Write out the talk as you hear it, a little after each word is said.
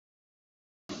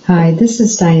Hi, this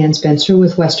is Diane Spencer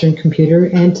with Western Computer,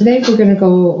 and today we're going to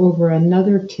go over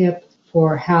another tip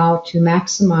for how to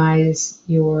maximize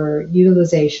your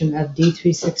utilization of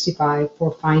D365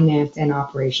 for finance and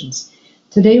operations.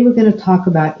 Today we're going to talk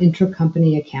about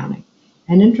intercompany accounting.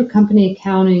 And intercompany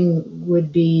accounting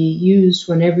would be used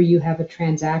whenever you have a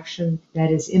transaction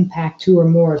that is impact two or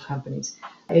more companies.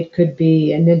 It could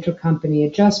be an intercompany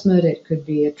adjustment, it could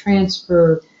be a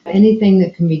transfer, anything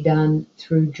that can be done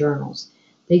through journals.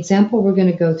 The example we're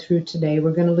going to go through today,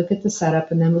 we're going to look at the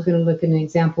setup, and then we're going to look at an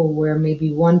example where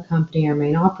maybe one company, our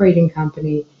main operating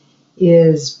company,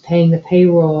 is paying the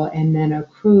payroll and then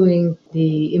accruing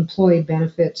the employee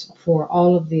benefits for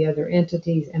all of the other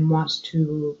entities and wants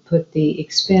to put the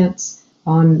expense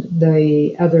on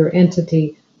the other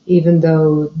entity, even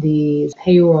though the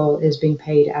payroll is being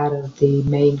paid out of the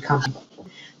main company.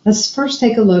 Let's first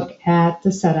take a look at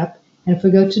the setup. And if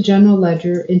we go to General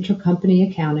Ledger,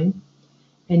 Intercompany Accounting,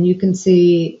 and you can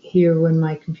see here when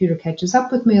my computer catches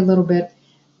up with me a little bit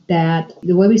that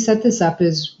the way we set this up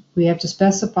is we have to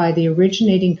specify the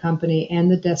originating company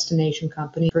and the destination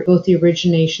company for both the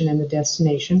origination and the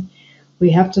destination. We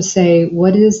have to say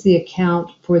what is the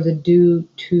account for the due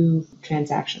to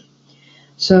transaction.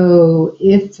 So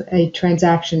if a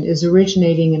transaction is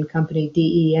originating in company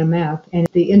DEMF and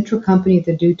the intercompany,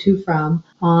 the due to from,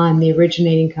 on the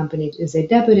originating company is a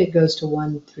debit, it goes to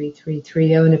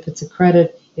 13330, and if it's a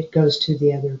credit, it goes to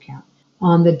the other account.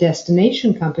 On the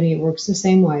destination company, it works the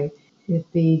same way. If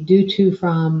the due to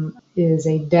from is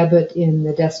a debit in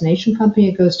the destination company,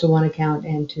 it goes to one account,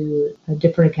 and to a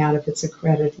different account if it's a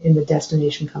credit in the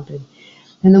destination company.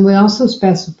 And then we also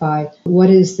specify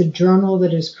what is the journal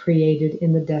that is created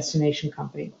in the destination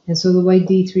company. And so the way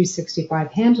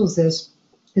D365 handles this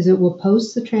is it will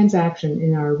post the transaction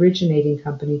in our originating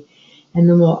company, and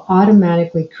then we'll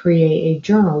automatically create a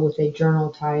journal with a journal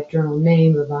type, journal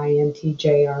name of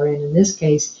INTJRN in this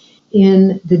case,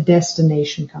 in the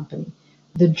destination company.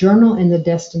 The journal in the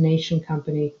destination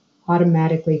company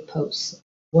automatically posts.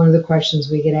 One of the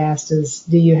questions we get asked is,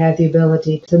 do you have the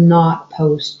ability to not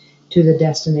post to the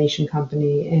destination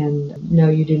company? And no,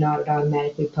 you do not. It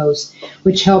automatically posts,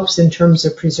 which helps in terms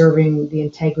of preserving the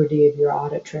integrity of your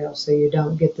audit trail, so you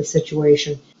don't get the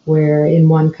situation where in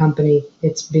one company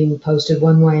it's being posted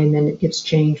one way and then it gets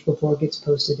changed before it gets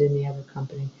posted in the other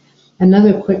company.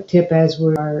 Another quick tip as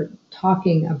we are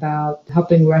talking about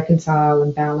helping reconcile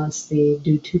and balance the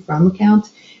due to from account,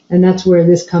 and that's where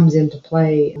this comes into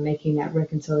play, making that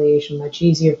reconciliation much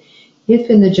easier. If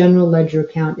in the general ledger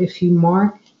account, if you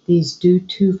mark these due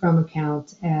to from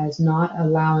accounts as not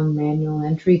allowing manual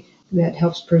entry, that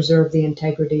helps preserve the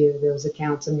integrity of those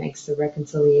accounts and makes the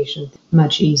reconciliation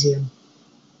much easier.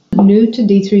 New to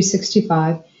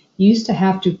D365, you used to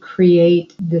have to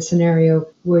create the scenario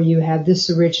where you had this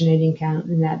originating account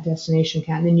and that destination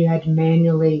account, and then you had to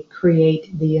manually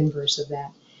create the inverse of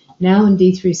that. Now in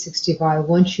D365,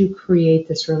 once you create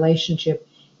this relationship,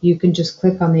 you can just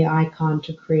click on the icon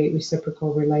to create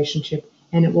reciprocal relationship,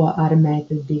 and it will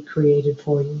automatically be created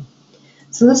for you.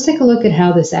 So let's take a look at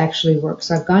how this actually works.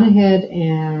 So I've gone ahead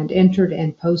and entered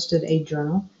and posted a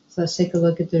journal. So let's take a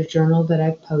look at the journal that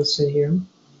I've posted here.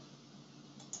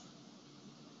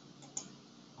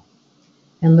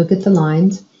 And look at the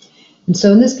lines. And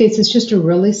so in this case, it's just a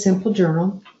really simple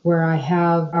journal where I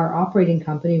have our operating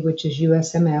company, which is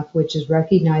USMF, which is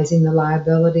recognizing the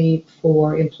liability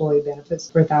for employee benefits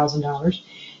for $1,000.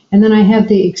 And then I have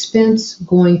the expense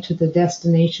going to the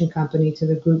destination company, to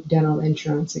the group dental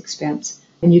insurance expense.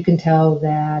 And you can tell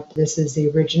that this is the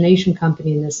origination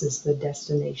company and this is the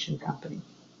destination company.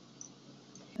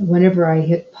 Whenever I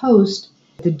hit post,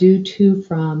 the due to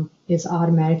from is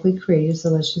automatically created.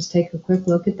 So let's just take a quick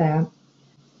look at that.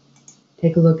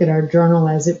 Take a look at our journal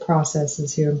as it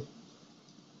processes here.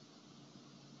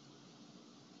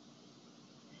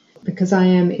 Because I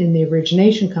am in the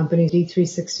origination company,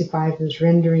 D365 is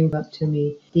rendering up to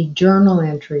me the journal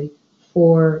entry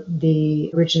for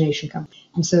the origination company.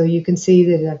 And so you can see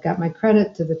that I've got my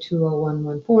credit to the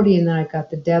 201,140, and then I've got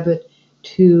the debit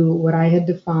to what I had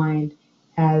defined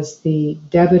as the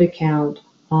debit account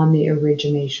on the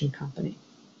origination company.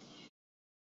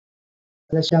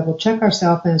 Let's double check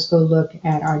ourselves and let's go look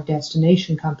at our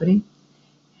destination company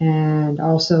and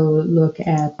also look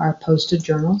at our posted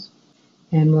journals.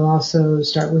 And we'll also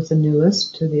start with the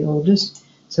newest to the oldest.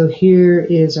 So here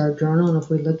is our journal, and if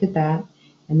we look at that,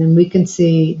 and then we can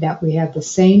see that we have the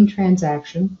same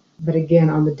transaction, but again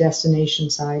on the destination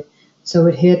side. So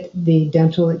it hit the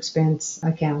dental expense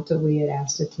account that we had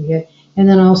asked it to hit, and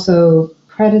then also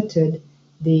credited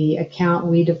the account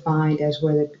we defined as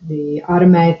where the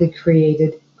automatically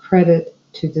created credit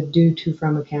to the due to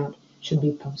from account should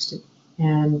be posted.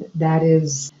 And that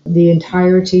is the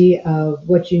entirety of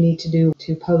what you need to do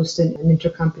to post an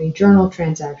intercompany journal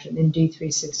transaction in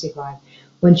D365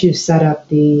 once you've set up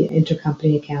the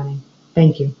intercompany accounting.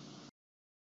 Thank you.